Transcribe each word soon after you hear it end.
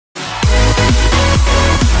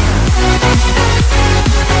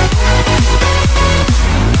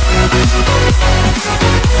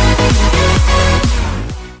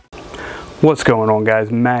What's going on, guys?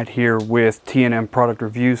 Matt here with T&M Product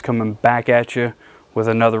Reviews, coming back at you with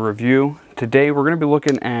another review. Today we're going to be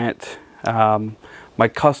looking at my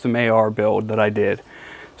custom AR build that I did.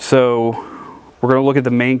 So we're going to look at the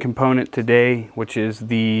main component today, which is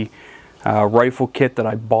the rifle kit that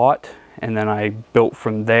I bought, and then I built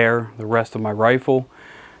from there the rest of my rifle.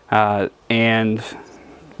 And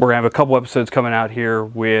we're going to have a couple episodes coming out here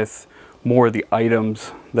with more of the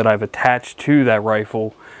items that I've attached to that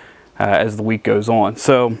rifle as the week goes on.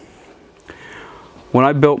 So when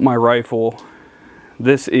I built my rifle,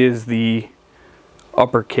 this is the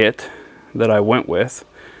upper kit that I went with,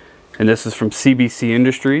 and this is from CBC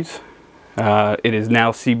Industries. It is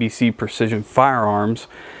now CBC Precision Firearms,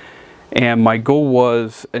 and my goal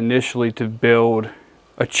was initially to build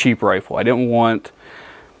a cheap rifle. I didn't want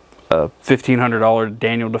a $1,500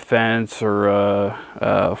 Daniel Defense or a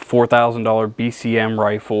 $4,000 BCM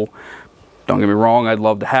rifle. Don't get me wrong, I'd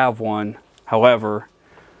love to have one. However,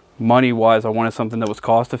 money-wise, I wanted something that was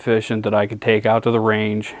cost-efficient that I could take out to the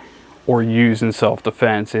range or use in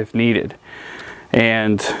self-defense if needed.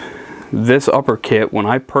 And this upper kit, when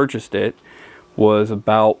I purchased it, was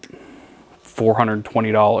about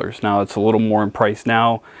 $420. Now, it's a little more in price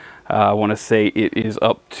now. I want to say it is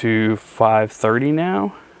up to $530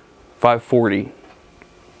 now. $540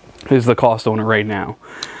 is the cost on it right now.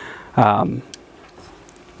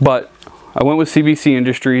 But I went with CBC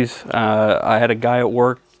Industries. I had a guy at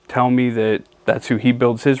work tell me that that's who he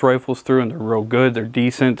builds his rifles through, and they're real good, they're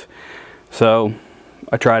decent. So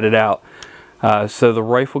I tried it out. So the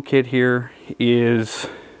rifle kit here is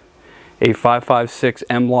a 5.56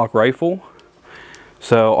 M-LOK rifle.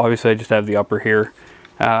 So obviously I just have the upper here.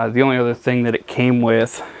 The only other thing that it came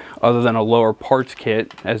with, other than a lower parts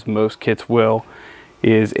kit, as most kits will,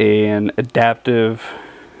 is an adaptive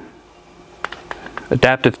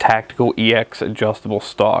tactical EX adjustable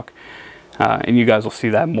stock, and you guys will see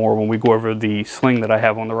that more when we go over the sling that I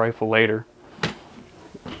have on the rifle later.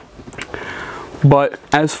 But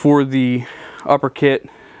as for the upper kit,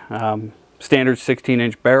 standard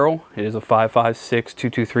 16-inch barrel. It is a 5.56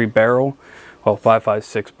 223 barrel, well,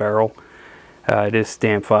 5.56 barrel. It is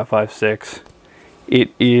stamped 5.56.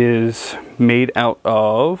 It is made out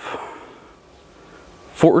of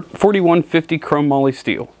 4150 chrome moly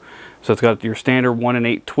steel. So it's got your standard 1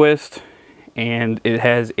 1/8 twist, and it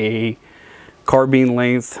has a carbine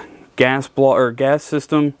length gas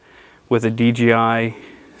system with a DGI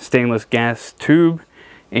stainless gas tube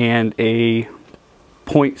and a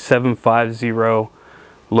 .750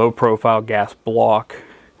 low profile gas block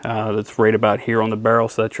that's right about here on the barrel.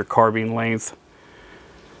 So that's your carbine length.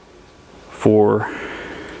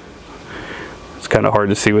 It's kind of hard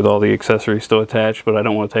to see with all the accessories still attached, but I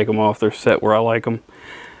don't want to take them off. They're set where I like them.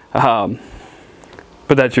 But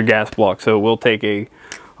that's your gas block, so we'll take a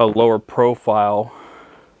lower profile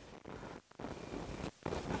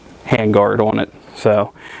handguard on it,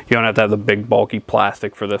 so you don't have to have the big bulky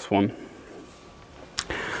plastic for this one.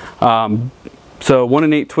 So 1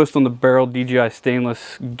 1/8 twist on the barrel, DGI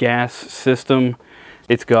stainless gas system.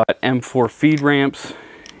 It's got M4 feed ramps,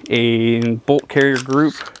 a bolt carrier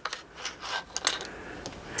group,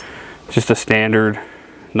 just a standard,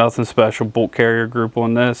 nothing special bolt carrier group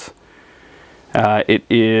on this. It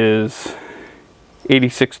is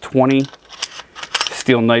 8620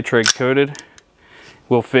 steel nitride coated.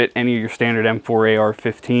 Will fit any of your standard M4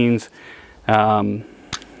 AR-15s.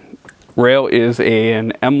 Rail is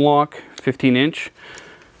an M-LOK 15-inch.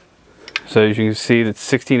 So as you can see, it's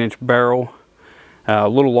 16-inch barrel. A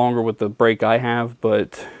little longer with the brake I have,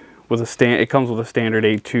 but with it comes with a standard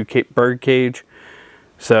A2 bird cage.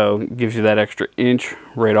 So it gives you that extra inch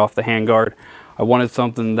right off the handguard. I wanted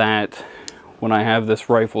something that when I have this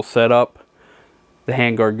rifle set up, the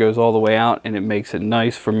handguard goes all the way out, and it makes it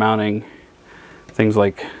nice for mounting things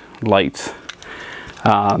like lights.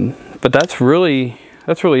 But that's really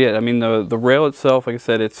it. I mean, the rail itself, like I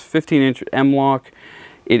said, it's 15-inch M-LOK.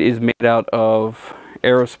 It is made out of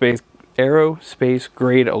aerospace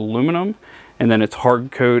grade aluminum, and then it's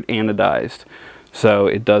hard coat anodized. So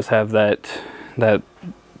it does have that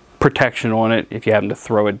protection on it if you happen to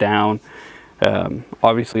throw it down.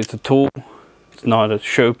 Obviously it's a tool, it's not a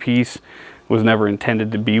showpiece, it was never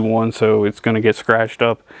intended to be one, so it's going to get scratched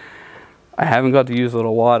up. I haven't got to use it a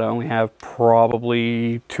lot. I only have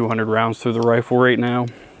probably 200 rounds through the rifle right now,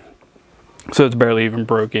 so it's barely even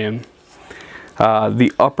broke in.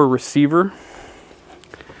 The upper receiver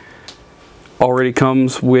already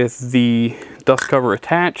comes with the dust cover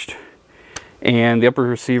attached, and the upper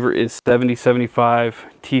receiver is 7075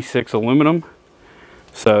 T6 aluminum.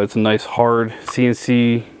 So it's a nice hard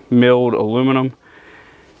CNC milled aluminum.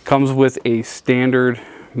 Comes with a standard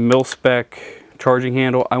mil-spec charging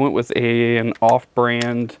handle. I went with an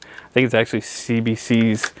off-brand, I think it's actually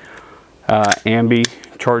CBC's ambi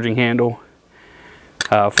charging handle.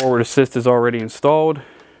 Forward assist is already installed,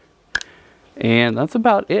 and that's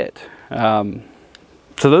about it.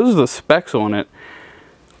 So those are the specs on it.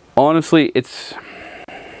 Honestly, it's,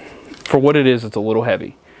 for what it is, it's a little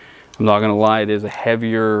heavy. I'm not gonna lie, it is a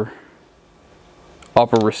heavier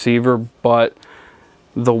upper receiver, but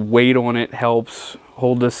the weight on it helps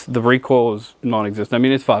hold this. The recoil is non-existent. I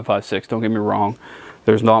mean, it's 5.56, don't get me wrong.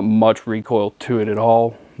 There's not much recoil to it at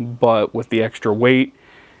all, but with the extra weight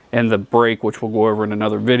and the brake, which we'll go over in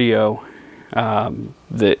another video,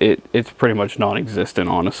 it's pretty much non-existent,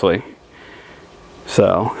 honestly.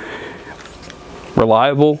 So,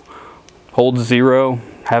 reliable, holds zero,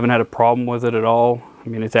 haven't had a problem with it at all. I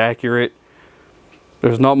mean, it's accurate.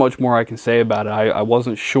 There's not much more I can say about it. I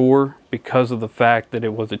wasn't sure because of the fact that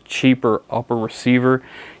it was a cheaper upper receiver.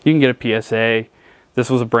 You can get a PSA. This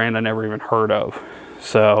was a brand I never even heard of.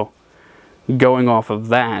 So, going off of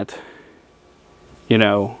that, you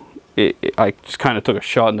know, I just kind of took a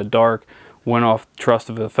shot in the dark, went off the trust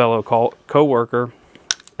of a fellow co-worker,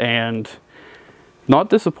 and not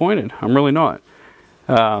disappointed. I'm really not.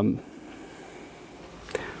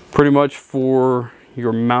 Pretty much for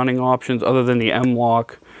your mounting options, other than the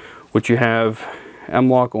M-LOK, which you have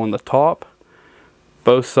M-LOK on the top,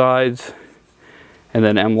 both sides, and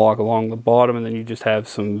then M-LOK along the bottom, and then you just have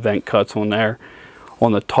some vent cuts on there.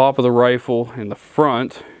 On the top of the rifle in the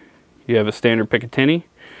front, you have a standard Picatinny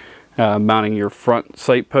mounting your front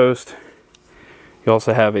sight post. You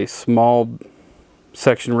also have a small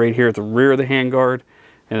section right here at the rear of the handguard,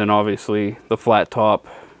 and then obviously the flat top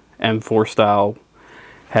M4 style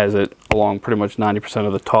has it along pretty much 90%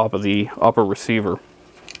 of the top of the upper receiver.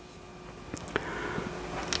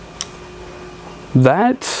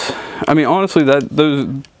 I mean, honestly,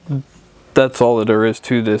 that's all that there is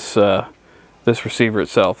to this this receiver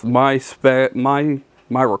itself. My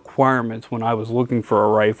requirements when I was looking for a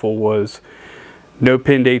rifle was no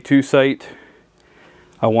pinned A2 sight.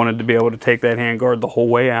 I wanted to be able to take that handguard the whole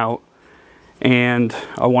way out, and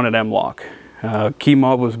I wanted M-LOK. Key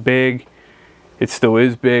mob was big. It still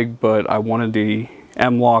is big, but I wanted the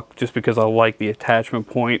M-LOK just because I like the attachment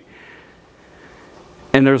point.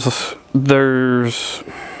 And there's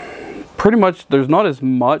pretty much, there's not as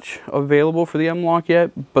much available for the M-LOK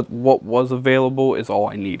yet, but what was available is all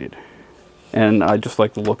I needed. And I just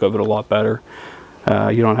like the look of it a lot better.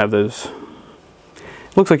 You don't have those,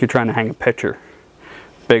 it looks like you're trying to hang a picture.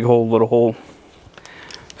 Big hole, little hole.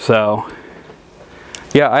 So,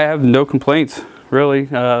 yeah, I have no complaints, really.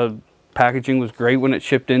 Packaging was great when it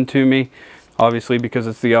shipped in to me. Obviously, because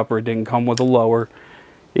it's the upper, it didn't come with a lower.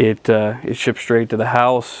 It shipped straight to the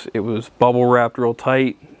house. It was bubble wrapped real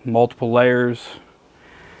tight, multiple layers.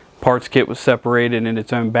 Parts kit was separated in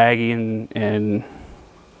its own baggie and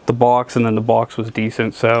the box, and then the box was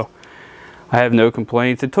decent. So I have no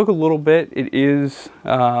complaints. It took a little bit. It is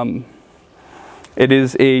a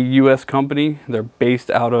U.S. company. They're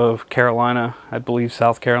based out of Carolina, I believe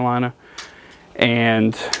South Carolina,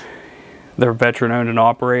 and they're veteran owned and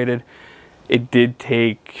operated. It did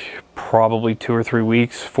take probably 2 or 3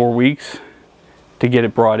 weeks, 4 weeks to get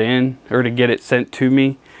it brought in, or to get it sent to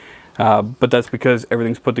me. But that's because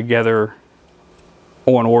everything's put together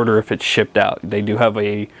on order if it's shipped out. They do have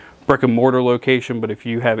a brick and mortar location, but if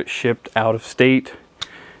you have it shipped out of state,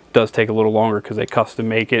 it does take a little longer because they custom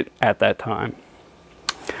make it at that time.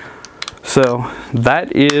 So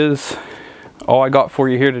that is all I got for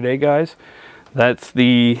you here today, guys. That's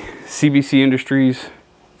the CBC Industries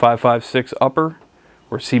 5.56 upper,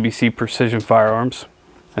 or CBC Precision Firearms,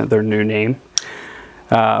 their new name.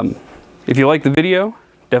 If you like the video,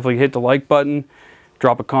 definitely hit the like button.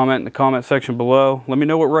 Drop a comment in the comment section below. Let me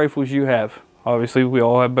know what rifles you have. Obviously, we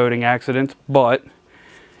all have boating accidents, but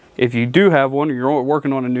if you do have one, or you're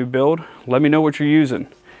working on a new build, let me know what you're using.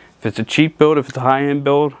 If it's a cheap build, if it's a high-end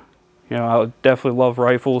build, you know, I would definitely love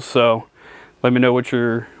rifles, so let me know what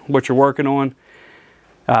you're working on.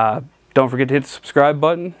 Don't forget to hit the subscribe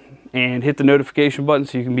button and hit the notification button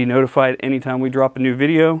so you can be notified anytime we drop a new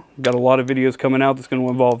video. We've got a lot of videos coming out that's going to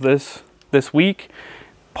involve this week,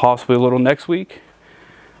 possibly a little next week.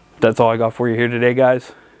 That's all I got for you here today,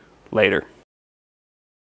 guys. Later.